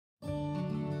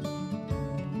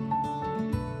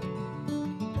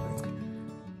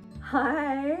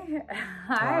Hi.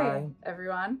 Hi,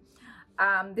 everyone.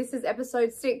 This is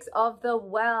episode 6 of The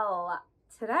Well.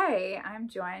 Today, I'm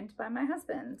joined by my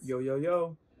husband. Yo, yo,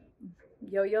 yo.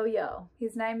 Yo, yo, yo.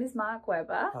 His name is Mark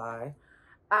Weber. Hi.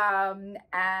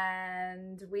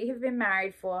 And we have been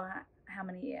married for how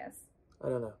many years? I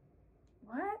don't know.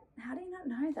 What? How do you not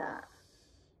know that?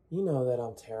 You know that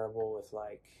I'm terrible with,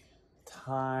 like,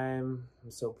 time.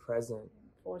 I'm so present.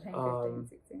 14, 15,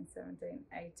 16, 17,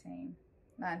 18,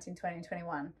 19, 20,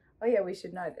 21. Oh, yeah, we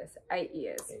should know this. 8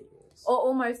 years. 8 years. Or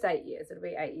almost 8 years. It'll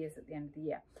be 8 years at the end of the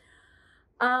year.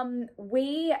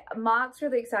 Mark's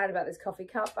really excited about this coffee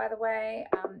cup, by the way.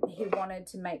 He wanted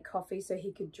to make coffee so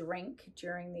he could drink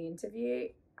during the interview.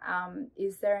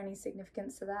 Is there any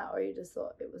significance to that, or you just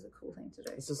thought it was a cool thing to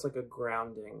do? It's just like a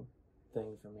grounding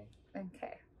thing for me.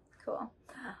 Okay, cool.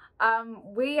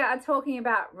 We are talking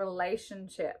about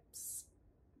relationships,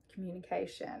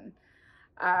 communication,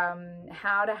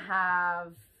 how to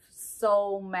have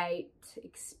soulmate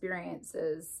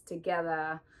experiences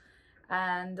together,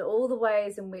 and all the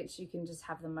ways in which you can just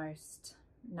have the most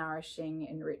nourishing,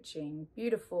 enriching,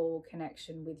 beautiful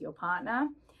connection with your partner.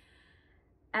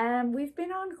 And we've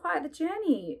been on quite the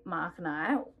journey, Mark and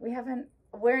I.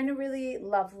 We're in a really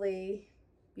lovely,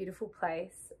 beautiful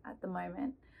place at the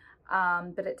moment,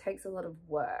 but it takes a lot of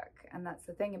work. And that's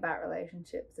the thing about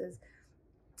relationships, is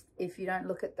if you don't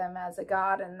look at them as a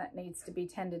garden that needs to be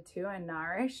tended to and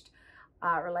nourished,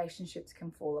 relationships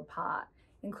can fall apart,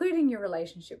 including your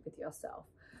relationship with yourself.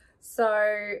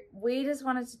 So we just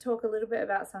wanted to talk a little bit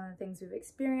about some of the things we've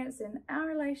experienced in our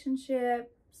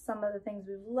relationship, some of the things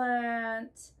we've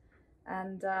learnt.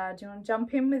 And do you want to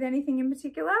jump in with anything in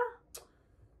particular?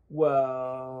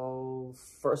 Well,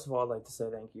 first of all, I'd like to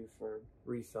say thank you for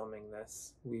refilming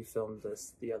this. We filmed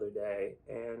this the other day,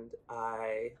 and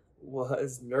I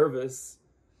was nervous,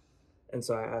 and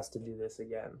so I asked to do this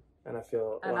again. And I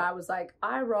feel... And I was like,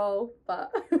 I roll,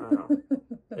 but... I know.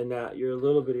 And now you're a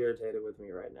little bit irritated with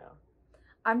me right now.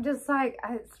 I'm just like,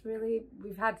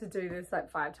 we've had to do this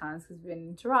like 5 times because we've been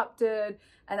interrupted.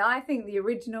 And I think the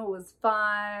original was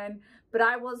fine, but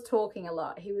I was talking a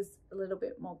lot. He was a little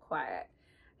bit more quiet.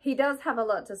 He does have a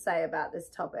lot to say about this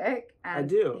topic. And I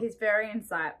do. He's very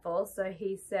insightful. So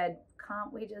he said,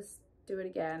 can't we just do it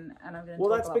again? And I'm going to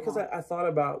Well, that's because I thought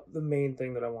about the main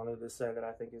thing that I wanted to say that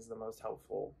I think is the most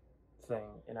helpful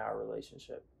thing in our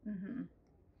relationship. Mm-hmm.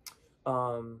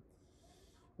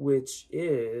 Which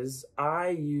is, I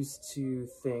used to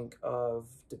think of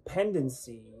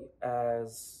dependency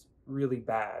as really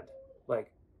bad,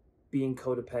 like being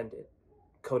codependency.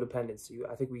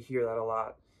 I think we hear that a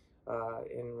lot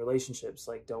in relationships,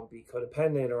 like don't be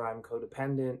codependent or I'm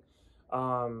codependent.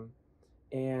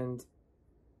 And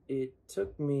it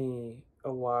took me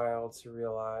a while to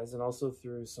realize, and also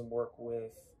through some work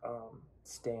with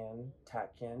Stan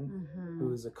Tatkin, mm-hmm.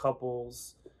 who is a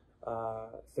couples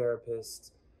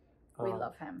therapist. We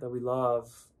love him. That we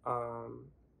love,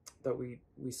 that we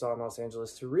saw in Los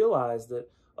Angeles, to realize that,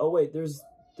 oh wait, there's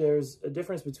a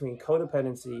difference between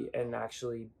codependency and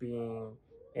actually being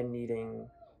and needing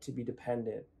to be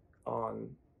dependent on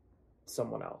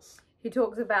someone else. He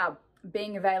talks about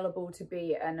being available to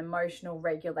be an emotional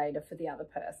regulator for the other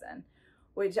person,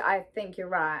 which I think you're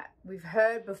right. We've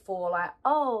heard before, like,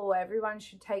 oh, everyone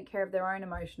should take care of their own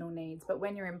emotional needs. But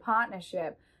when you're in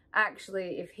partnership,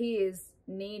 actually, if he is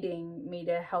needing me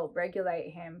to help regulate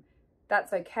him,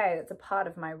 that's okay. That's a part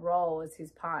of my role as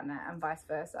his partner, and vice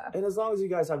versa. And as long as you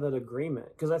guys have that agreement,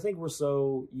 because I think we're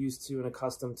so used to and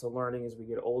accustomed to learning as we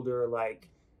get older, like,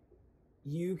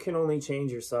 you can only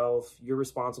change yourself. You're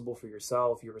responsible for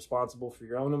yourself. You're responsible for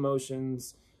your own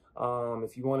emotions.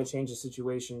 If you want to change the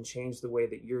situation, change the way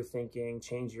that you're thinking,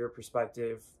 change your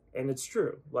perspective. And it's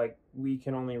true. Like, we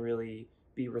can only really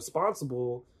be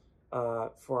responsible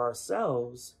for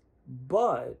ourselves.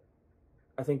 But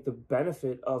I think the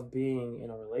benefit of being in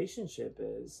a relationship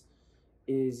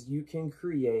is you can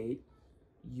create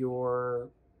your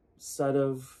set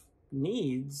of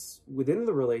needs within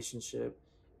the relationship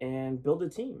and build a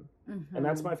team. Mm-hmm. And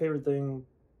that's my favorite thing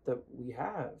that we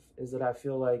have, is that I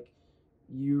feel like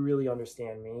you really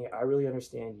understand me. I really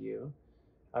understand you.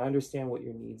 I understand what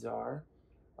your needs are.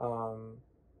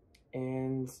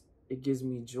 And it gives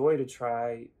me joy to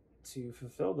try to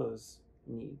fulfill those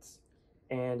needs.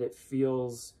 And it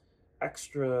feels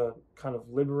extra kind of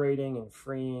liberating and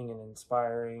freeing and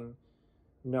inspiring,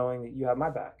 knowing that you have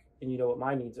my back and you know what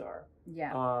my needs are.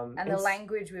 Yeah. And the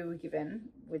language we were given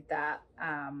with that,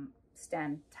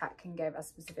 Stan Tatkin gave us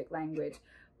specific language,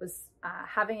 was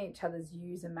having each other's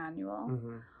user manual,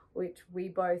 mm-hmm. which we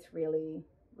both really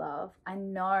love. I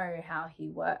know how he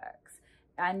works.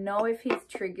 I know if he's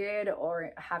triggered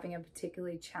or having a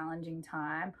particularly challenging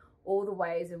time, all the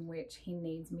ways in which he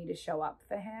needs me to show up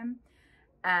for him.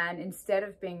 And instead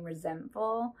of being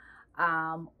resentful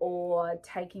or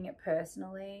taking it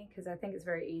personally, because I think it's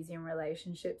very easy in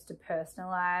relationships to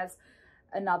personalize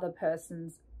another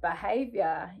person's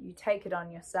behavior, you take it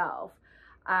on yourself.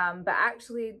 But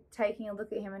actually taking a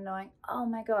look at him and knowing, oh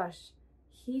my gosh,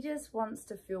 he just wants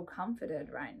to feel comforted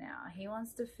right now. He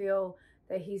wants to feel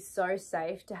that he's so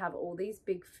safe to have all these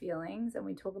big feelings. And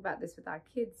we talk about this with our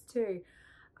kids too.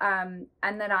 And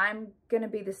that I'm going to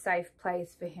be the safe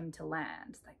place for him to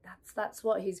land. Like that's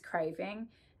what he's craving.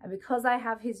 And because I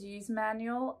have his use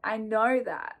manual, I know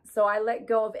that. So I let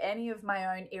go of any of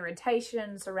my own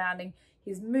irritation surrounding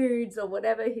his moods or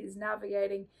whatever he's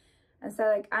navigating. And so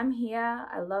like, I'm here.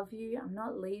 I love you. I'm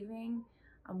not leaving.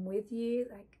 I'm with you.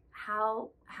 Like,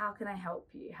 how can I help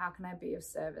you? How can I be of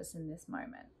service in this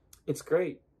moment? It's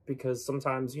great because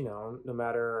sometimes, you know, no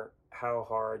matter how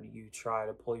hard you try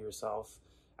to pull yourself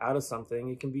out of something,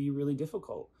 it can be really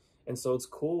difficult. And so it's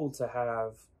cool to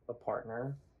have a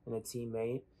partner and a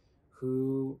teammate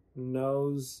who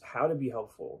knows how to be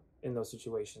helpful in those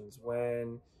situations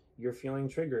when you're feeling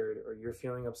triggered or you're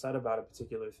feeling upset about a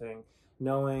particular thing,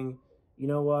 knowing, you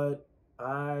know what,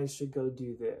 I should go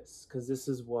do this because this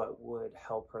is what would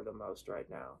help her the most right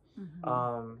now.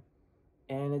 Mm-hmm.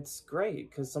 And it's great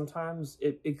because sometimes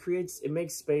it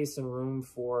makes space and room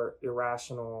for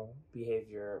irrational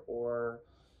behavior or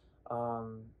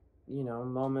you know,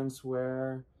 moments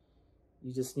where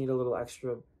you just need a little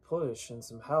extra push and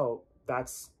some help.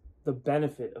 That's the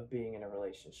benefit of being in a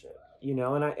relationship, you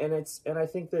know, and I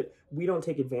think that we don't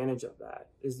take advantage of that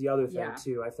is the other thing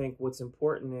too. I think what's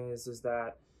important is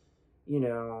that, you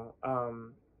know,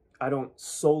 I don't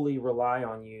solely rely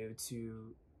on you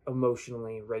to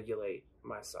emotionally regulate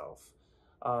myself,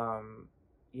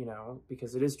 you know,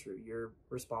 because it is true. You're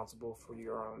responsible for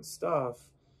your own stuff.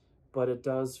 But it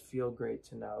does feel great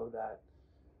to know that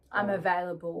I'm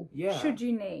available. Yeah. Should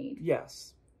you need.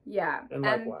 Yes. Yeah. And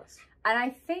likewise. And I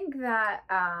think that,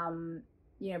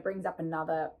 you know, brings up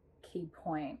another key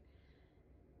point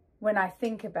when I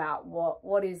think about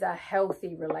what is a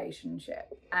healthy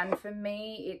relationship. And for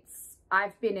me,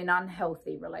 I've been in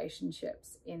unhealthy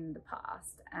relationships in the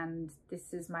past. And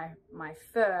this is my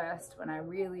first, when I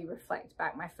really reflect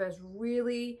back, my first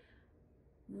really,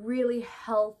 really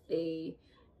healthy,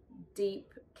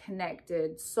 deep,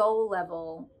 connected, soul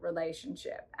level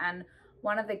relationship. And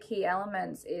one of the key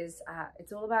elements is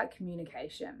it's all about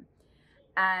communication.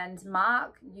 And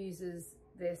Mark uses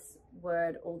this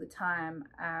word all the time,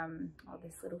 or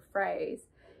this little phrase,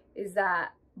 is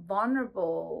that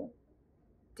vulnerable,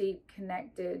 deep,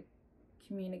 connected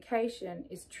communication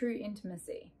is true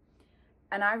intimacy.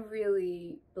 And I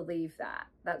really believe that.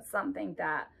 That's something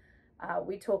that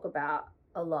we talk about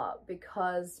a lot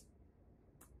because,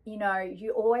 you know,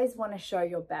 you always want to show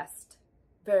your best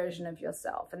version of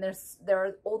yourself. And there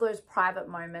are all those private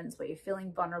moments where you're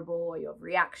feeling vulnerable or you're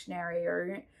reactionary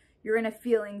or you're in a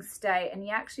feeling state and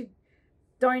you actually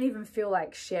don't even feel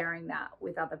like sharing that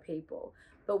with other people.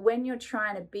 But when you're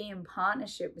trying to be in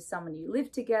partnership with someone, you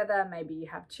live together, maybe you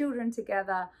have children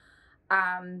together,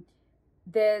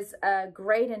 there's a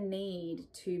greater need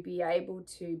to be able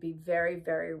to be very,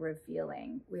 very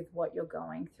revealing with what you're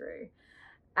going through.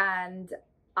 And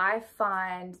I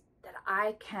find that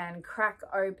I can crack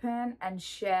open and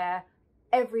share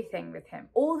everything with him.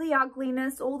 All the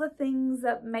ugliness, all the things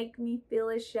that make me feel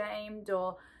ashamed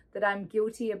or that I'm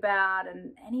guilty about,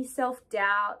 and any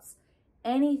self-doubts,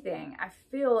 anything. I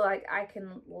feel like I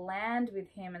can land with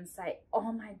him and say,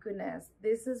 oh my goodness,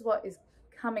 this is what is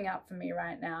coming up for me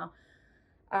right now.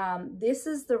 This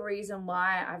is the reason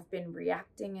why I've been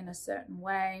reacting in a certain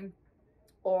way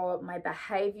or my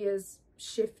behaviors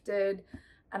shifted.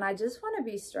 And I just want to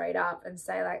be straight up and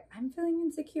say, like, I'm feeling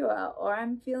insecure or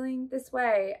I'm feeling this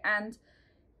way. And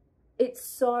it's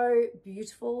so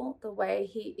beautiful the way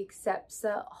he accepts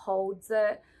it, holds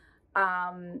it,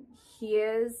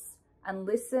 hears and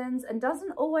listens, and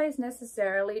doesn't always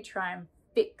necessarily try and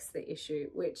fix the issue,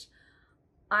 which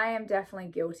I am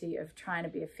definitely guilty of trying to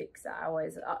be a fixer. I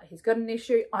always, he's got an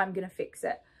issue, I'm going to fix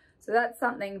it. So that's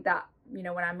something that, you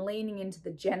know, when I'm leaning into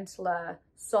the gentler,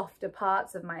 softer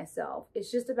parts of myself,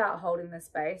 it's just about holding the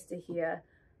space to hear,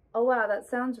 oh, wow, that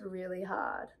sounds really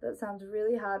hard. That sounds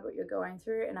really hard what you're going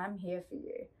through, and I'm here for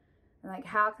you. And like,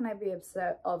 how can I be of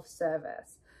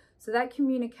service? So that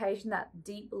communication, that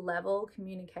deep level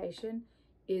communication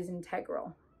is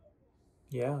integral.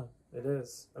 Yeah, it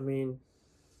is. I mean,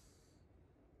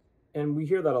 and we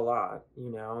hear that a lot, you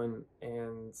know,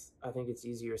 and I think it's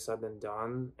easier said than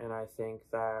done. And I think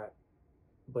that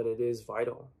but it is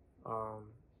vital.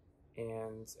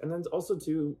 And then also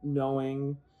too,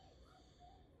 knowing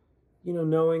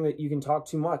that you can talk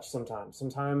too much sometimes.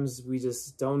 Sometimes we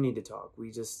just don't need to talk.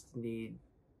 We just need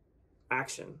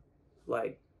action,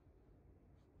 like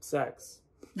sex.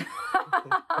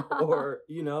 Or,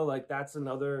 like that's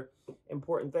another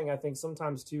important thing. I think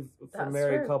sometimes too, for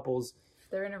married couples,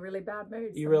 they're in a really bad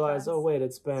mood. You realize, oh wait,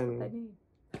 it's been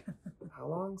how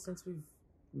long since we've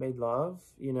made love,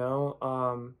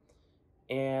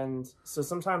 and so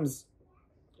sometimes,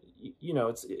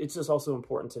 it's just also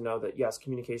important to know that yes,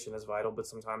 communication is vital, but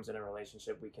sometimes in a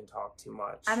relationship we can talk too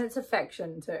much. And it's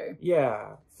affection too.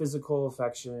 Yeah, physical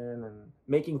affection and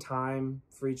making time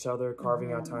for each other,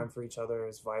 carving out time for each other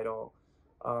is vital.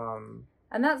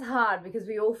 And that's hard because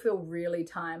we all feel really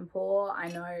time poor. I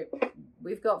know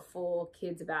we've got 4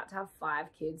 kids, about to have 5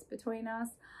 kids between us.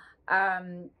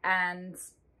 And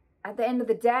at the end of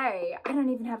the day, I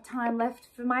don't even have time left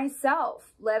for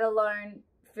myself, let alone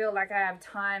feel like I have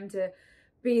time to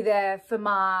be there for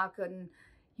Mark and,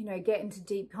 get into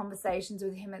deep conversations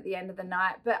with him at the end of the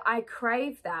night. But I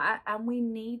crave that, and we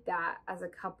need that as a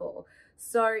couple.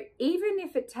 So even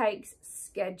if it takes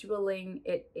scheduling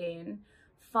it in,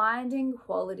 finding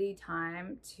quality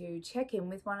time to check in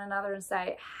with one another and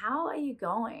say, how are you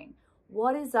going?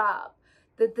 What is up?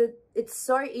 It's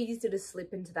so easy to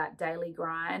slip into that daily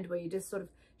grind where you just sort of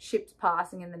ships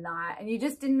passing in the night and you're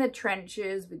just in the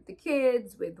trenches with the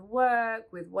kids, with work,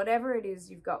 with whatever it is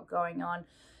you've got going on,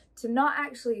 to not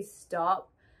actually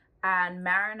stop and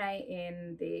marinate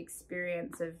in the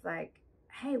experience of like,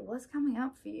 hey, what's coming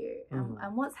up for you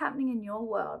and what's happening in your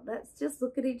world? Let's just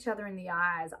look at each other in the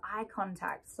eyes. Eye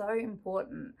contact, so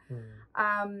important.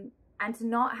 And to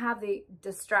not have the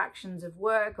distractions of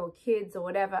work or kids or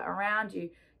whatever around you,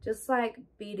 just like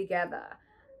be together.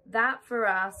 That for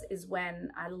us is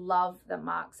when I love that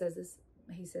Mark says this,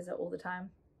 he says it all the time,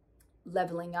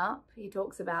 leveling up. He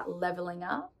talks about leveling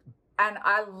up. And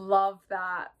I love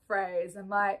that phrase. I'm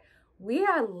like, we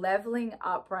are leveling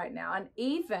up right now. And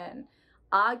even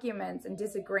arguments and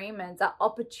disagreements are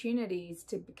opportunities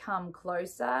to become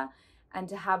closer and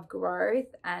to have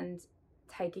growth and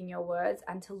taking your words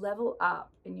and to level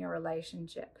up in your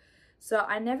relationship. So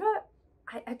I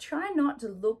try not to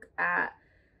look at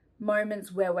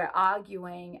moments where we're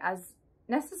arguing as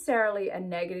necessarily a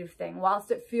negative thing, whilst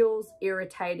it feels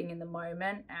irritating in the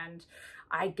moment and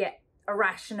I get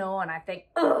irrational and I think,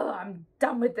 oh, I'm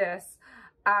done with this.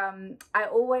 I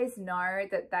always know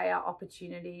that they are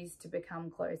opportunities to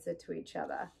become closer to each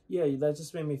other. Yeah, that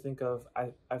just made me think of,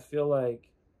 I feel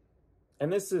like,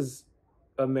 and this is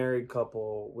a married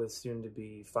couple with soon to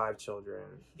be 5 children,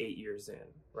 8 years in,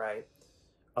 right?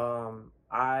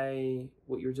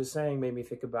 What you were just saying made me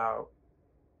think about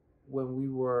when we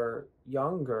were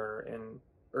younger and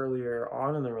earlier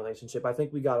on in the relationship. I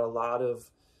think we got a lot of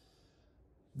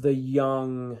the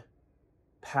young,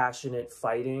 passionate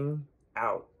fighting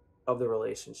out of the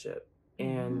relationship.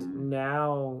 And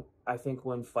now I think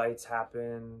when fights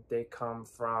happen, they come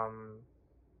from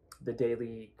the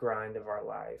daily grind of our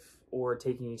life or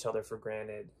taking each other for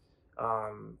granted.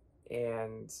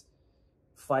 And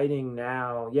fighting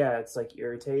now, yeah, it's like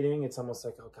irritating. It's almost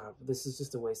like, oh God, this is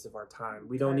just a waste of our time.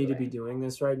 We don't need to be doing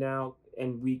this right now.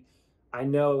 And I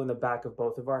know in the back of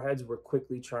both of our heads, we're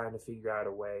quickly trying to figure out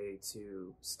a way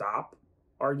to stop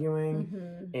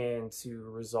arguing and to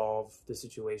resolve the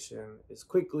situation as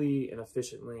quickly and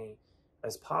efficiently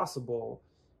as possible.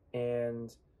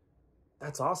 And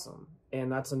that's awesome.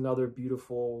 And that's another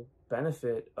beautiful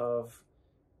benefit of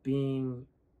being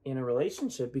in a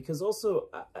relationship, because also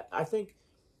I think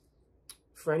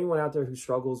for anyone out there who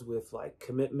struggles with like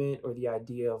commitment or the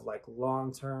idea of like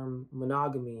long-term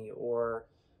monogamy or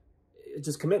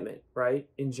just commitment, right,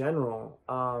 in general,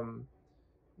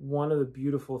 one of the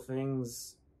beautiful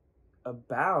things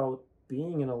about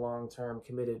being in a long-term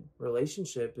committed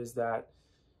relationship is that,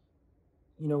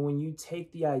 when you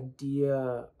take the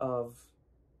idea of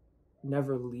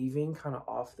never leaving kind of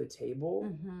off the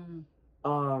table,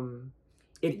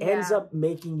 it ends up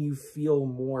making you feel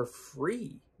more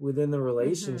free within the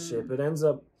relationship. It ends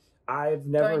up, I've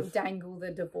never... Don't dangle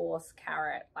the divorce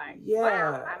carrot, like, yeah,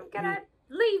 well, I'm gonna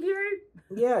leave you.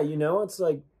 Yeah, it's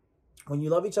like, when you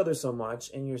love each other so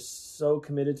much and you're so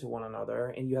committed to one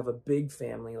another and you have a big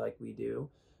family like we do,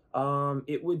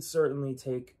 it would certainly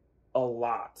take a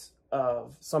lot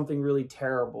of something really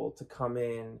terrible to come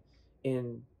in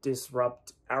and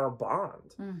disrupt our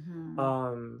bond.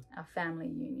 Our family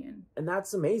union. And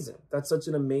that's amazing. That's such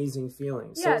an amazing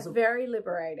feeling. Yeah, so it's very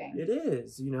liberating. It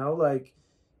is, like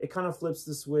it kind of flips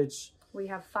the switch. We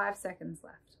have 5 seconds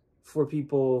left. for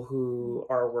people who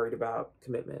are worried about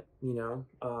commitment, you know.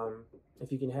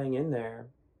 If you can hang in there,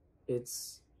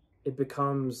 it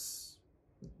becomes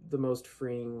the most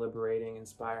freeing, liberating,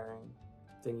 inspiring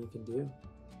thing you can do.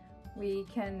 We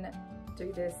can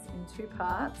do this in 2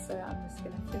 parts, so I'm just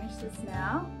going to finish this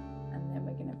now.